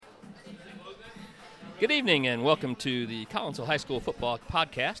Good evening and welcome to the Collinsville High School Football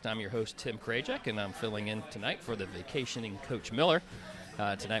Podcast. I'm your host, Tim Krajek, and I'm filling in tonight for the vacationing Coach Miller.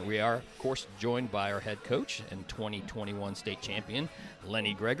 Tonight we are, of course, joined by our head coach and 2021 state champion,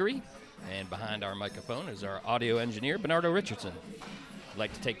 Lenny Gregory. And behind our microphone is our audio engineer, Bernardo Richardson. I'd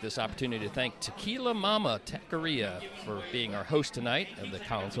like to take this opportunity to thank Tequila Mama Taqueria for being our host tonight of the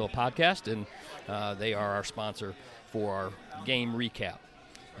Collinsville Podcast, and they are our sponsor for our game recap.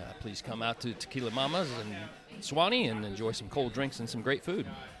 Please come out to Tequila Mama's in Suwanee and enjoy some cold drinks and some great food.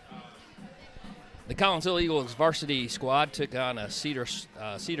 The Collinsville Eagles varsity squad took on a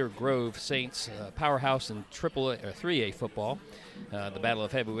Cedar Grove Saints powerhouse in 3A football. The battle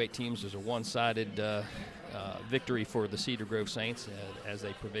of heavyweight teams was a one-sided victory for the Cedar Grove Saints as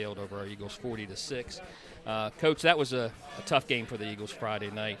they prevailed over our Eagles 40-6. Coach, that was a tough game for the Eagles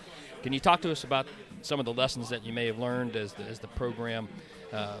Friday night. Can you talk to us about some of the lessons that you may have learned as the program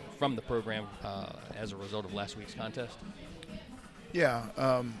from the program as a result of last week's contest? Yeah,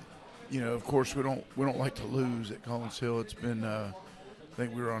 of course we don't like to lose at Collinsville. It's been I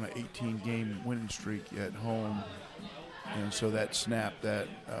think we were on an 18-game winning streak at home, and so that snapped that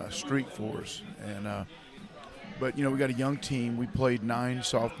streak for us. And but we got a young team. We played 9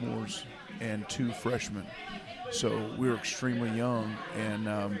 sophomores and 2 freshmen, so we were extremely young,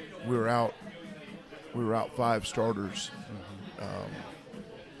 and we were out 5 starters.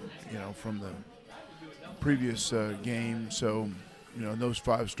 From the previous game. So, those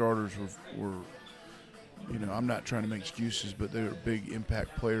 5 starters were I'm not trying to make excuses, but they were big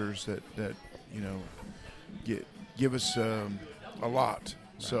impact players that give us a lot. Right.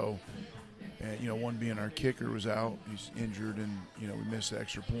 So, and one being our kicker was out. He's injured, and we missed the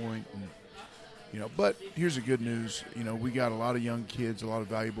extra point. And but here's the good news. We got a lot of young kids, a lot of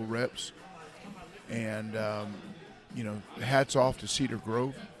valuable reps, and hats off to Cedar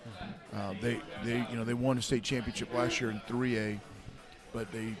Grove. They won the state championship last year in 3A, but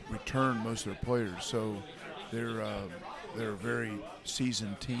they returned most of their players. So they're a very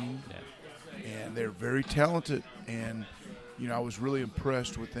seasoned team, and they're very talented. And I was really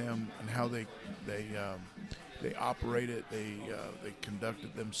impressed with them and how they operated. They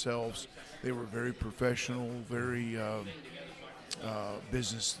conducted themselves. They were very professional, very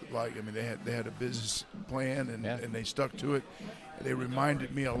business-like. I mean, they had a business plan, and they stuck to it. They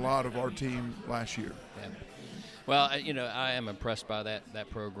reminded me a lot of our team last year. Yeah. Well, I am impressed by that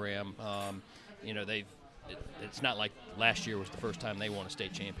program. It's not like last year was the first time they won a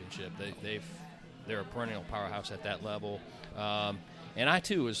state championship. They're a perennial powerhouse at that level. And I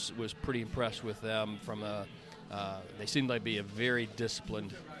too was pretty impressed with them. They seemed like be a very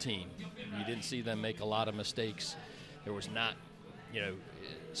disciplined team. You didn't see them make a lot of mistakes. There was not,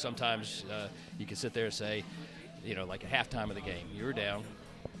 sometimes you could sit there and say, like at halftime of the game, you're down.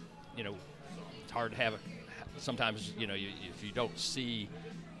 It's hard to have sometimes, if you don't see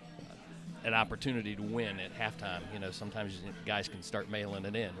an opportunity to win at halftime, sometimes guys can start mailing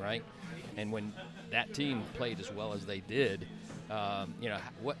it in, right? And when that team played as well as they did, how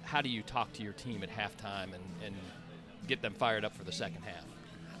do you talk to your team at halftime and get them fired up for the second half?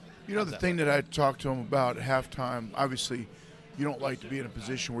 The thing that I talked to them about at halftime, obviously, you don't like to be in a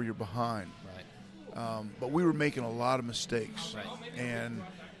position where you're behind. But we were making a lot of mistakes, right. And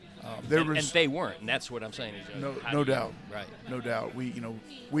and they weren't, and that's what I'm saying. No doubt, right? No doubt. We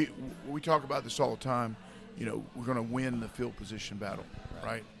talk about this all the time. We're going to win the field position battle,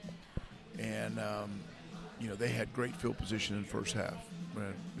 right? And they had great field position in the first half,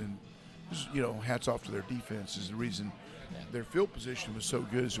 and just, hats off to their defense. Is the reason their field position was so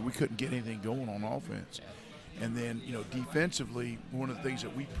good is that we couldn't get anything going on offense. And then defensively, one of the things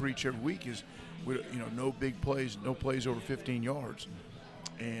that we preach every week is, no big plays, no plays over 15 yards.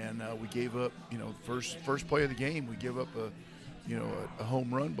 And we gave up, first play of the game, we give up a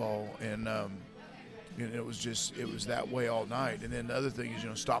home run ball, and it was that way all night. And then the other thing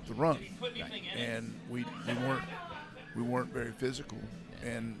is, stop the run. And we weren't very physical.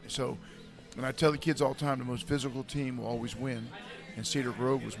 And so, and I tell the kids all the time, the most physical team will always win. And Cedar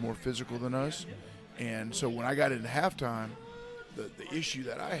Grove was more physical than us. And so when I got into halftime, the issue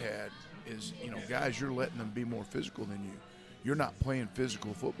that I had is, guys, you're letting them be more physical than you. You're not playing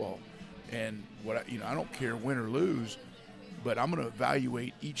physical football. And I don't care win or lose, but I'm going to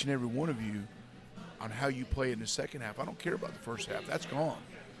evaluate each and every one of you on how you play in the second half. I don't care about the first half. That's gone.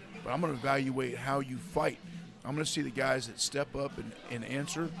 But I'm going to evaluate how you fight. I'm going to see the guys that step up and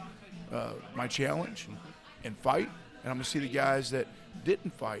answer my challenge and fight. And I'm going to see the guys that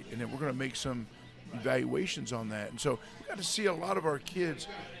didn't fight. And then we're going to make some evaluations on that. And so we got to see a lot of our kids,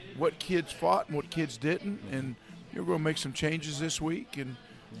 what kids fought and what kids didn't. And we're going to make some changes this week. And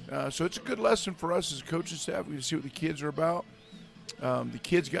So it's a good lesson for us as a coaching staff. We can see what the kids are about. The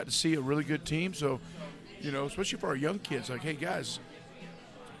kids got to see a really good team. So, especially for our young kids, like, hey, guys,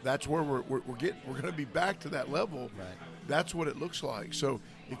 that's where we're going to be back to that level. Right. That's what it looks like. So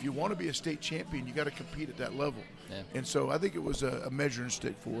if you want to be a state champion, you got to compete at that level. Yeah. And so I think it was a measuring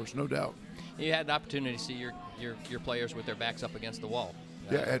stick for us, no doubt. You had the opportunity to see your players with their backs up against the wall.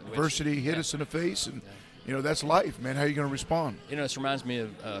 Yeah, adversity hit us in the face, and that's life, man. How are you going to respond? This reminds me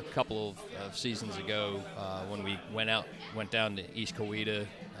of a couple of seasons ago when we went down to East Coweta,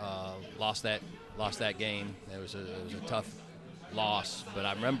 lost that game. It was a tough loss, but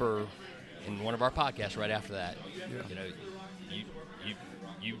I remember in one of our podcasts right after that,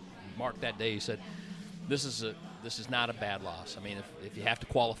 you marked that day. You said, "This is not a bad loss." I mean, if you have to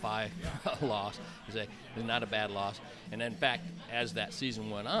qualify a loss, you say it's not a bad loss. And in fact, as that season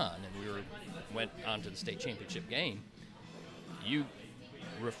went on, and we went on to the state championship game, you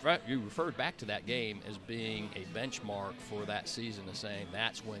referred back to that game as being a benchmark for that season, as saying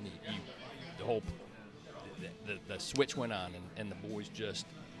that's when the switch went on, and the boys just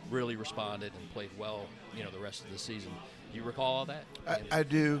really responded and played well, the rest of the season. Do you recall all that? I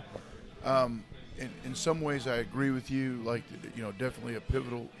do. In some ways, I agree with you. Like, definitely a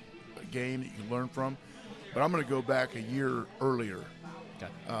pivotal game that you can learn from. But I'm going to go back a year earlier.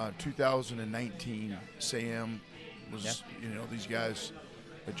 Okay. 2019, Sam was, these guys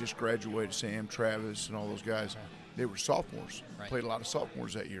that just graduated, Sam, Travis, and all those guys, they were sophomores. Right. Played a lot of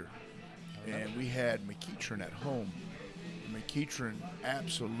sophomores that year. And we had McEachern at home. McEachern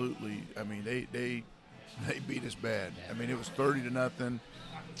absolutely, I mean, they beat us bad. I mean, it was 30-0.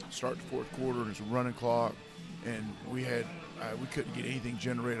 Start the fourth quarter, and it's a running clock, and we couldn't get anything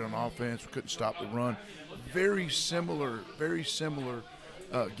generated on offense. We couldn't stop the run. Very similar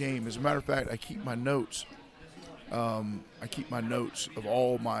game. As a matter of fact, I keep my notes. Of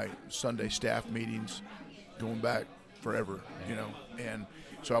all my Sunday staff meetings going back forever, and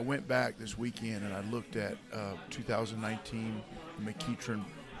so I went back this weekend and I looked at 2019 McEachern,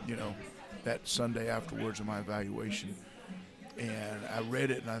 that Sunday afterwards of my evaluation. And I read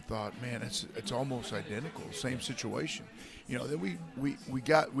it and I thought, man, it's almost identical, same situation. Then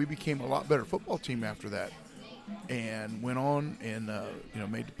we became a lot better football team after that, and went on and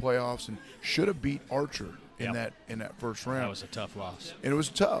made the playoffs and should have beat Archer in that first round. That was a tough loss. And it was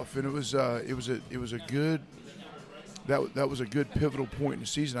tough, and it was a good that was a good pivotal point in the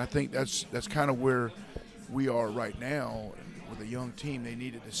season. I think that's kind of where we are right now with a young team. They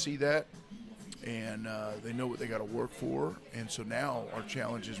needed to see that. And they know what they got to work for, and so now our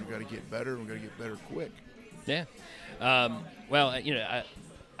challenge is we've got to get better, and we've got to get better quick. Yeah. Well, I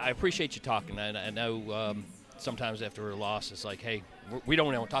appreciate you talking. I know sometimes after a loss, it's like, hey, we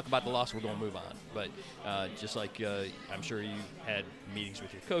don't want to talk about the loss. We're going to move on. But just like I'm sure you had meetings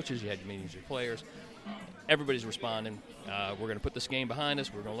with your coaches, you had meetings with your players. Everybody's responding. We're going to put this game behind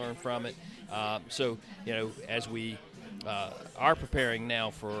us. We're going to learn from it. So, as we are preparing now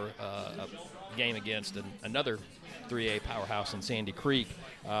for a game against another 3A powerhouse in Sandy Creek,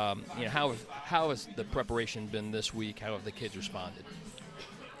 how has the preparation been this week? How have the kids responded?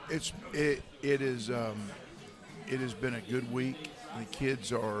 It has been a good week. The kids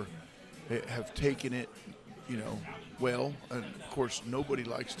have taken it, well. And of course, nobody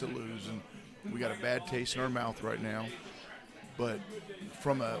likes to lose, and we got a bad taste in our mouth right now. But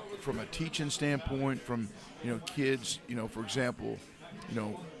from a teaching standpoint, from kids, for example,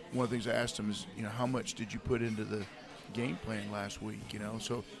 one of the things I asked them is, how much did you put into the game plan last week?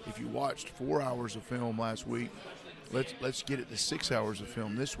 So if you watched 4 hours of film last week, let's get it to 6 hours of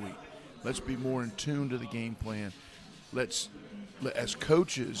film this week. Let's be more in tune to the game plan. As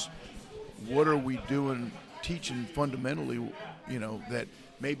coaches, what are we doing, teaching fundamentally, that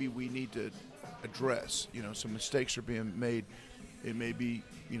maybe we need to address? Some mistakes are being made. It may be,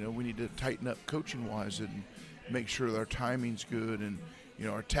 we need to tighten up coaching-wise and make sure that our timing's good, and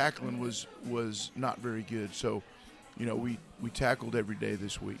our tackling was not very good. So, we tackled every day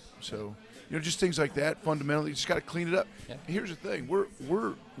this week. So, just things like that. Fundamentally, you just got to clean it up. Yeah. Here's the thing: we're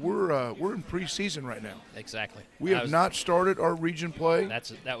in preseason right now. Exactly. We have not started our region play.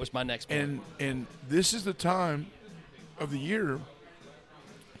 That was my next point. And this is the time of the year.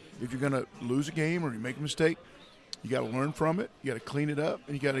 If you're going to lose a game or you make a mistake, you got to learn from it. You got to clean it up,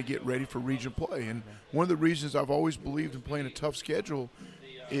 and you got to get ready for region play. And one of the reasons I've always believed in playing a tough schedule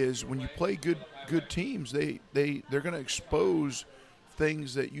is when you play good teams, they're going to expose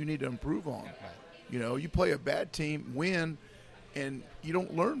things that you need to improve on. You play a bad team, win, and you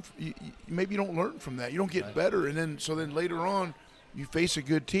don't learn. Maybe you don't learn from that. You don't get better, and then later on, you face a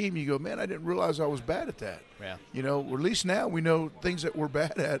good team, you go, man, I didn't realize I was bad at that. Yeah. You know, or at least now we know things that we're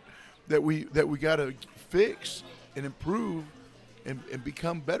bad at that we got to fix and improve and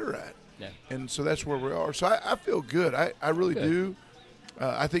become better at. Yeah. And so that's where we are. So I feel good. I really do.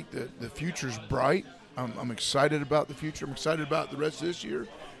 I think the future's bright. I'm excited about the future. I'm excited about the rest of this year,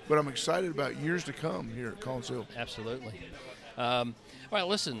 but I'm excited about years to come here at Collins Hill. Absolutely. All right,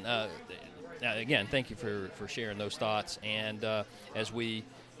 listen, again, thank you for sharing those thoughts. And as we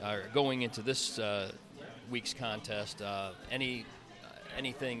are going into this week's contest,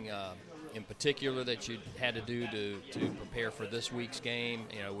 anything in particular that you had to do to prepare for this week's game?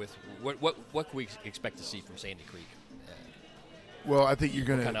 You know, with what can we expect to see from Sandy Creek? Well, I think you're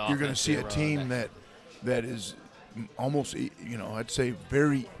gonna see a team that is almost, you know, I'd say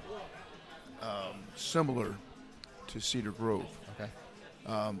very similar to Cedar Grove. Okay.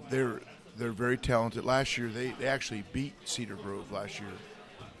 They're very talented. Last year they actually beat Cedar Grove last year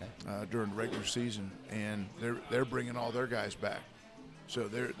during the regular season, and they're bringing all their guys back. So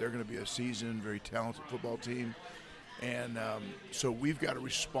they're going to be a seasoned, very talented football team, and so we've got to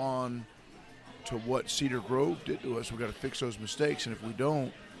respond to what Cedar Grove did to us. We've got to fix those mistakes, and if we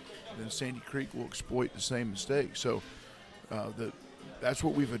don't, then Sandy Creek will exploit the same mistakes. So that's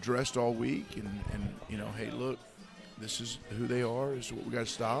what we've addressed all week, and you know, hey, look, this is who they are. This is what we got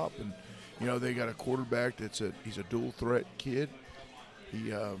to stop. And you know, they got a quarterback he's a dual threat kid. He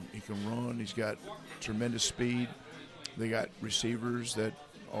can run. He's got tremendous speed. They got receivers that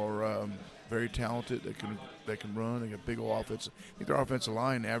are very talented that can run. They got big old offense. I think their offensive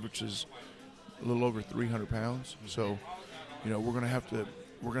line averages a little over 300 pounds. So, you know, we're gonna have to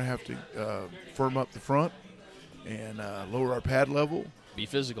firm up the front and lower our pad level. Be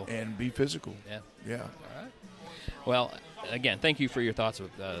physical. Yeah. All right. Well, again, thank you for your thoughts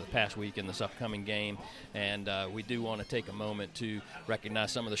of the past week and this upcoming game. And we do want to take a moment to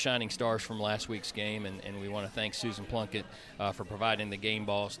recognize some of the shining stars from last week's game. And we want to thank Susan Plunkett for providing the game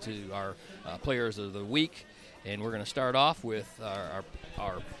balls to our players of the week. And we're going to start off with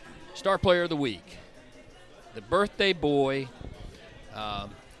our star player of the week, the birthday boy.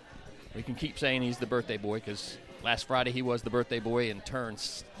 We can keep saying he's the birthday boy because last Friday he was the birthday boy and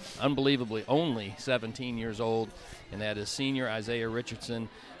turns unbelievably only 17 years old, and that is senior Isaiah Richardson.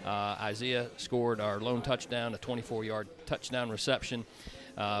 Isaiah scored our lone touchdown, a 24-yard touchdown reception,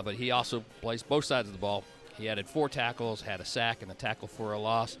 but he also plays both sides of the ball. He added 4 tackles, had a sack, and a tackle for a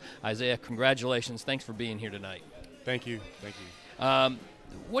loss. Isaiah, congratulations. Thanks for being here tonight. Thank you.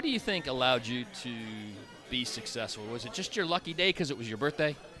 What do you think allowed you to be successful? Was it just your lucky day because it was your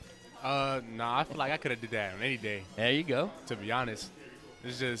birthday? No, I feel like I could have did that on any day. There you go. To be honest,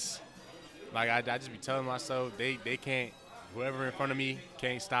 it's just like I just be telling myself they can't, whoever in front of me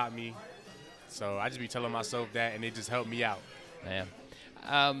can't stop me. So I just be telling myself that, and it just helped me out. Yeah.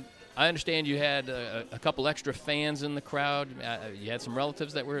 I understand you had a couple extra fans in the crowd. You had some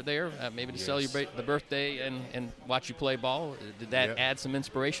relatives that were there, maybe to celebrate the birthday and watch you play ball. Did that add some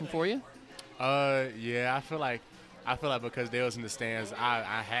inspiration for you? Yeah, I feel like because they was in the stands,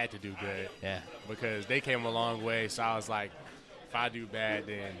 I had to do good. Yeah. Because they came a long way, so I was like, if I do bad,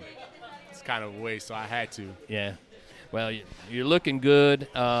 then it's kind of a waste, so I had to. Yeah. Well, you're looking good.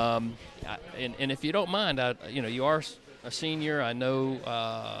 And if you don't mind, you are a senior. I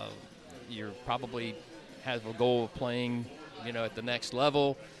know you're probably have a goal of playing, at the next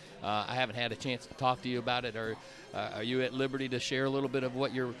level. I haven't had a chance to talk to you about it. Are you at liberty to share a little bit of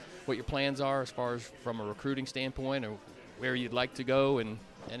what your plans are as far as from a recruiting standpoint, or where you'd like to go and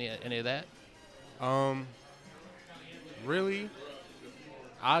any of that? Really,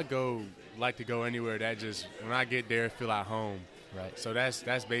 I like to go anywhere that just when I get there feel at home. Right. So that's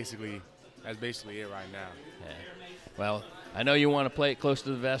basically it right now. Yeah. Well, I know you want to play it close to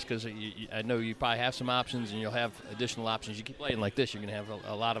the vest because I know you probably have some options and you'll have additional options. You keep playing like this, you're going to have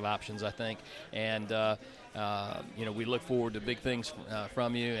a lot of options, I think. And we look forward to big things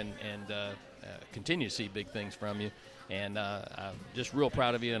from you and continue to see big things from you. And I'm just real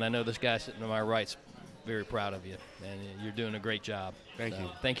proud of you. And I know this guy sitting to my right's very proud of you. And you're doing a great job. Thank you.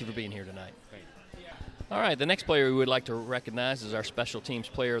 Thank you for being here tonight. Thank you. All right, the next player we would like to recognize is our Special Teams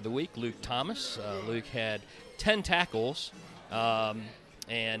Player of the Week, Luke Thomas. Luke had 10 tackles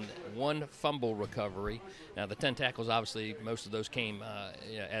and 1 fumble recovery. Now, the 10 tackles, obviously, most of those came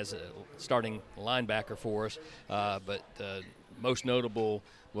as a starting linebacker for us, but most notable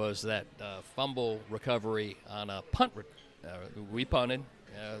was that fumble recovery on a punt. We punted.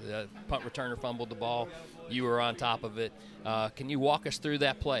 The punt returner fumbled the ball. You were on top of it. Can you walk us through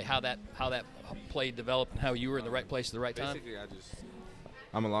that play, how that play developed, and how you were in the right place at the right time? Basically,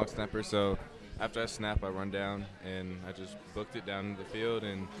 I'm a long snapper, so after I snap, I run down, and I just booked it down in the field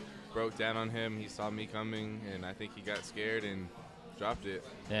and broke down on him. He saw me coming, and I think he got scared and dropped it.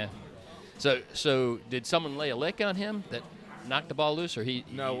 Yeah. So did someone lay a lick on him that knocked the ball loose, or he?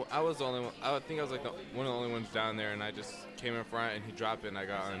 No, I was the only one. I think I was like one of the only ones down there, and I just came in front, and he dropped it, and I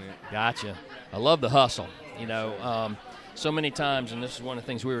got on it. Gotcha. I love the hustle. So many times, and this is one of the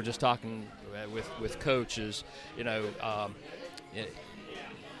things we were just talking with coaches.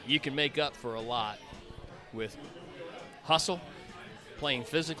 You can make up for a lot with hustle, playing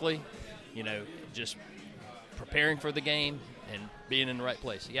physically, just preparing for the game and being in the right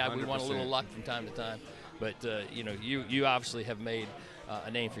place. Yeah, we want a little 100%. luck from time to time, but you obviously have made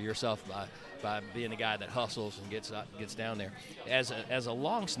a name for yourself by being a guy that hustles and gets down there. As a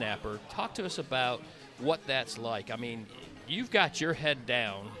long snapper, talk to us about what that's like. I mean, you've got your head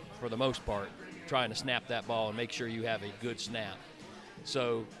down for the most part, trying to snap that ball and make sure you have a good snap.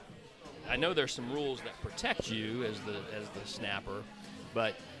 So I know there's some rules that protect you as the snapper,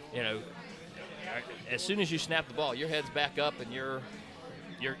 but as soon as you snap the ball, your head's back up and you're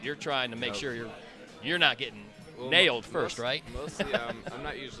trying to make sure you're not getting nailed first, right? Mostly, I'm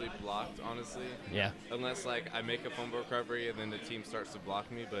not usually blocked, honestly. Yeah. Unless I make a fumble recovery and then the team starts to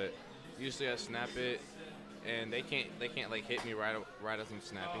block me, but usually I snap it, and they can't hit me right as I'm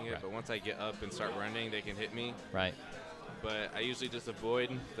snapping it. Right. But once I get up and start running, they can hit me. Right. But I usually just avoid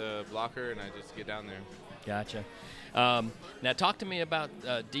the blocker and I just get down there. Gotcha. Now talk to me about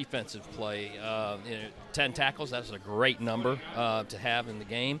defensive play. 10 tackles, that's a great number to have in the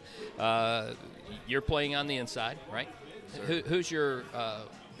game. You're playing on the inside, right? Who's your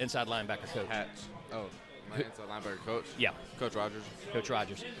inside linebacker coach? Hatch. Oh, my inside linebacker coach? Yeah. Coach Rogers. Coach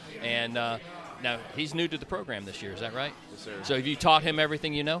Rogers. And now he's new to the program this year, is that right? Yes, sir. So have you taught him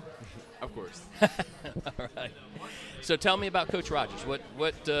everything you know? Of course. All right. So tell me about Coach Rogers.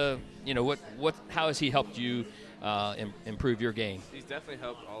 How has he helped you improve your game? He's definitely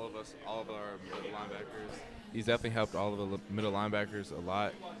helped all of our middle linebackers. He's definitely helped all of the middle linebackers a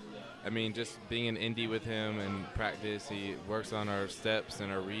lot. I mean, just being in Indy with him and practice, he works on our steps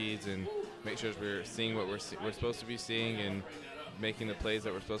and our reads and make sure we're seeing what we're supposed to be seeing and making the plays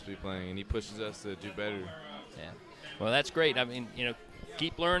that we're supposed to be playing. And he pushes us to do better. Yeah. Well, that's great. I mean,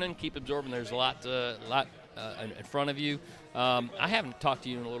 keep learning, keep absorbing. There's a lot in front of you. I haven't talked to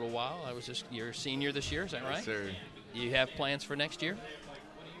you in a little while. You're a senior this year, is that right? Yes, sir. You have plans for next year?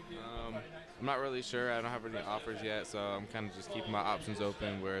 I'm not really sure. I don't have any offers yet, so I'm kind of just keeping my options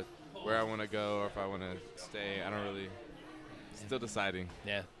open where I want to go or if I want to stay. I don't really – still deciding.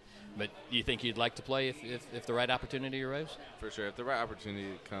 Yeah. But do you think you'd like to play if the right opportunity arose? For sure. If the right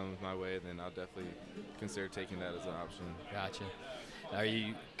opportunity comes my way, then I'll definitely consider taking that as an option. Gotcha. Are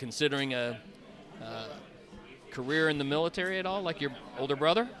you considering a career in the military at all, like your older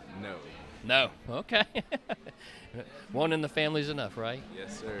brother? No. No. Okay. One in the family's enough, right?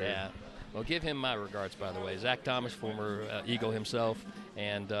 Yes, sir. Yeah. Well, give him my regards, by the way. Zach Thomas, former Eagle himself,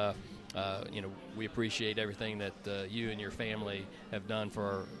 and we appreciate everything that you and your family have done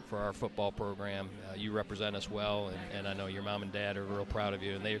for our football program. You represent us well, and I know your mom and dad are real proud of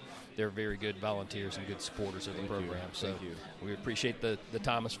you, and they're very good volunteers and good supporters of the program. So Thank you. We appreciate the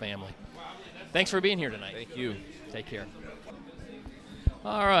Thomas family. Thanks for being here tonight. Thank you. Take care.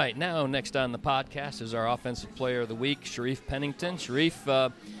 All right, now next on the podcast is our Offensive Player of the Week, Sharif Pennington. Sharif,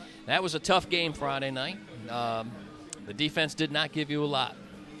 that was a tough game Friday night. The defense did not give you a lot.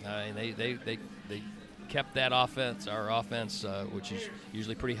 They kept that offense, our offense, which is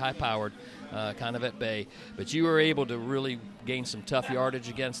usually pretty high-powered, kind of at bay. But you were able to really gain some tough yardage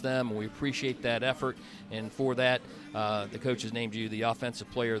against them, and we appreciate that effort. And for that, the coaches named you the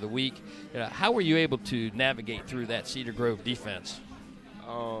Offensive Player of the Week. How were you able to navigate through that Cedar Grove defense?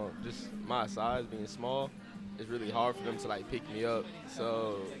 Just my size being small, it's really hard for them to pick me up.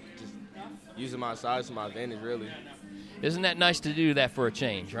 So just using my size to my advantage, really. Isn't that nice to do that for a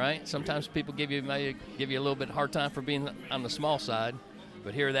change, right? Sometimes people give you a little bit hard time for being on the small side,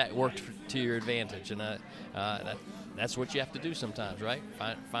 but here that worked to your advantage, and that's what you have to do sometimes, right?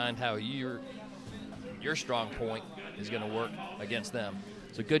 Find how your strong point is going to work against them.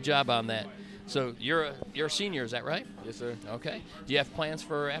 So good job on that. So you're a senior, is that right? Yes, sir. Okay. Do you have plans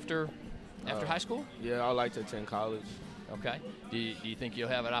for after high school? Yeah, I'd like to attend college. Okay. Do you think you'll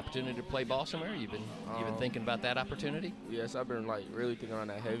have an opportunity to play ball somewhere? You've been thinking about that opportunity? Yes, I've been really thinking on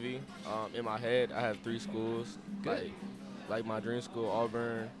that heavy. In my head, I have 3 schools. Good. Like my dream school,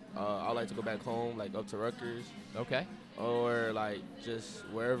 Auburn. I like to go back home, up to Rutgers. Okay. Or just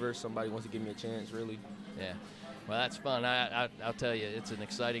wherever somebody wants to give me a chance, really. Yeah. Well, that's fun. I'll tell you, it's an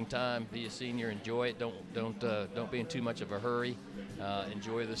exciting time. Be a senior, enjoy it. Don't be in too much of a hurry.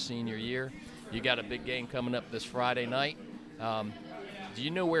 Enjoy the senior year, you got a big game coming up this Friday night. Do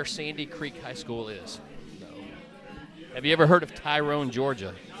you know where Sandy Creek High School is? No, Have you ever heard of Tyrone,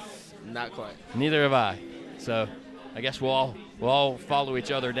 Georgia? not quite. Neither have I. So I guess we'll all follow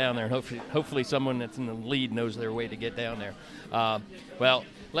each other down there, and hopefully someone that's in the lead knows their way to get down there. Well,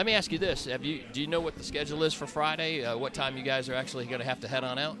 let me ask you this: do you know what the schedule is for Friday? What time you guys are actually going to have to head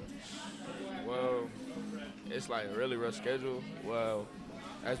on out? Well, it's like a really rough schedule. Well,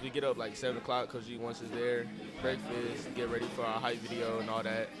 as we get up like 7 o'clock, Coach G wants us there, breakfast, get ready for our hype video and all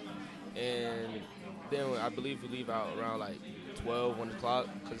that. And then I believe we leave out around like 12, 1 o'clock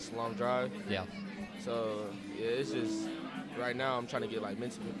because it's a long drive. Yeah. So, yeah, it's just right now I'm trying to get like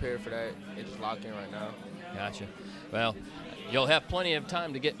mentally prepared for that and just lock in right now. Gotcha. Well, you'll have plenty of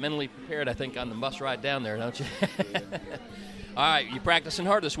time to get mentally prepared, I think, on the bus ride down there, don't you? Yeah. All right, you're practicing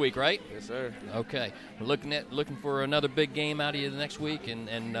hard this week, right? Yes, sir. Okay. We're looking for another big game out of you next week,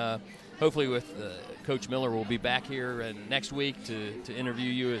 and hopefully with Coach Miller, we'll be back here next week to interview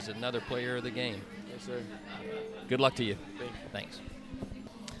you as another player of the game. Yes, sir. Good luck to you. Thank you. Thanks.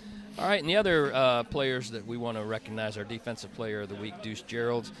 All right, and the other players that we want to recognize, our Defensive Player of the Week, Deuce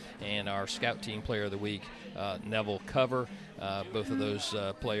Geralds, and our Scout Team Player of the Week, Neville Cover. Both of those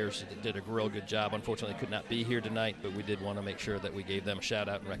players did a real good job. Unfortunately, could not be here tonight, but we did want to make sure that we gave them a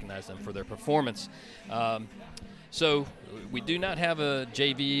shout-out and recognize them for their performance. So we do not have a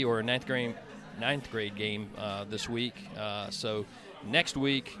JV or a ninth grade game this week. So next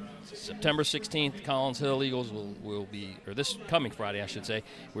week, September 16th, Collins Hill Eagles will be, or this coming Friday, I should say,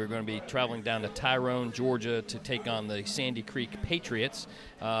 we're going to be traveling down to Tyrone, Georgia to take on the Sandy Creek Patriots.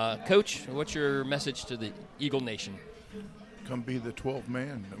 Coach, what's your message to the Eagle Nation? Come be the 12th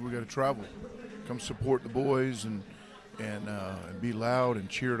man. We got to travel. Come support the boys and be loud and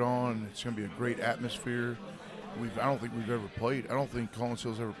cheered on. It's going to be a great atmosphere. I don't think we've ever played. I don't think Collins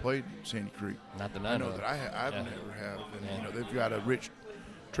Hill's ever played Sandy Creek. Not that I know that I've never have. And they've got a rich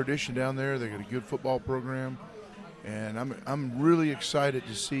tradition down there. They got a good football program, and I'm really excited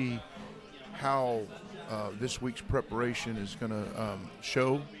to see how this week's preparation is going to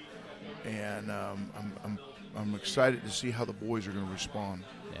show, and I'm excited to see how the boys are going to respond.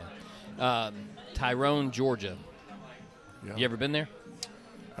 Yeah. Tyrone, Georgia. Yeah. You ever been there?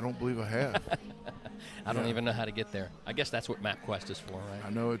 I don't believe I have. I don't even know how to get there. I guess that's what MapQuest is for, right? I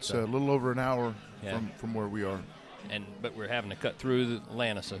know it's a little over an hour Yeah. from where we are. But we're having to cut through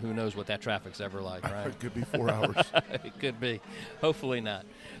Atlanta, so who knows what that traffic's ever like, right? It could be 4 hours. It could be. Hopefully not.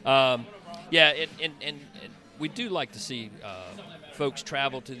 And we do like to see folks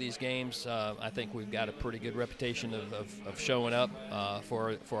travel to these games. I think we've got a pretty good reputation of showing up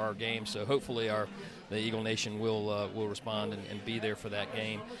for our games. So hopefully the Eagle Nation will respond and be there for that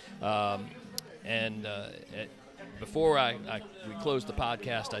game. Before we close the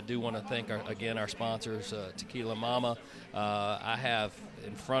podcast, I do want to thank our sponsors, Tequila Mama. I have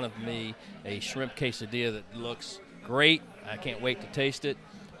in front of me a shrimp quesadilla that looks great. I can't wait to taste it.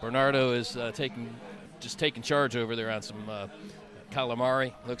 Bernardo is taking charge over there on some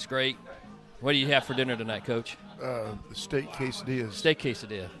calamari. Looks great. What do you have for dinner tonight, Coach? The steak quesadillas. Steak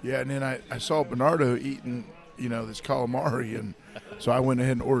quesadilla. Yeah, and then I saw Bernardo eating, this calamari, and so I went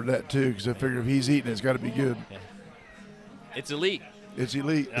ahead and ordered that too because I figured if he's eating it, it's got to be good. Yeah. It's elite. It's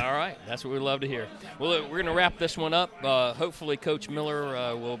elite. All right. That's what we love to hear. Well, we're going to wrap this one up. Hopefully Coach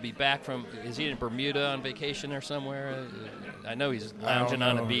Miller will be back is he in Bermuda on vacation or somewhere? I know he's lounging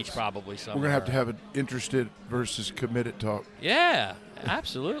on a beach probably somewhere. We're going to have an interested versus committed talk. Yeah,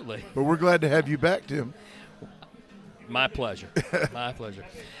 absolutely. But we're glad to have you back, Tim. My pleasure. My pleasure.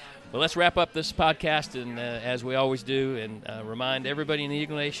 Well, let's wrap up this podcast, and as we always do, and remind everybody in the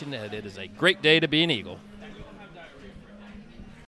Eagle Nation that it is a great day to be an Eagle.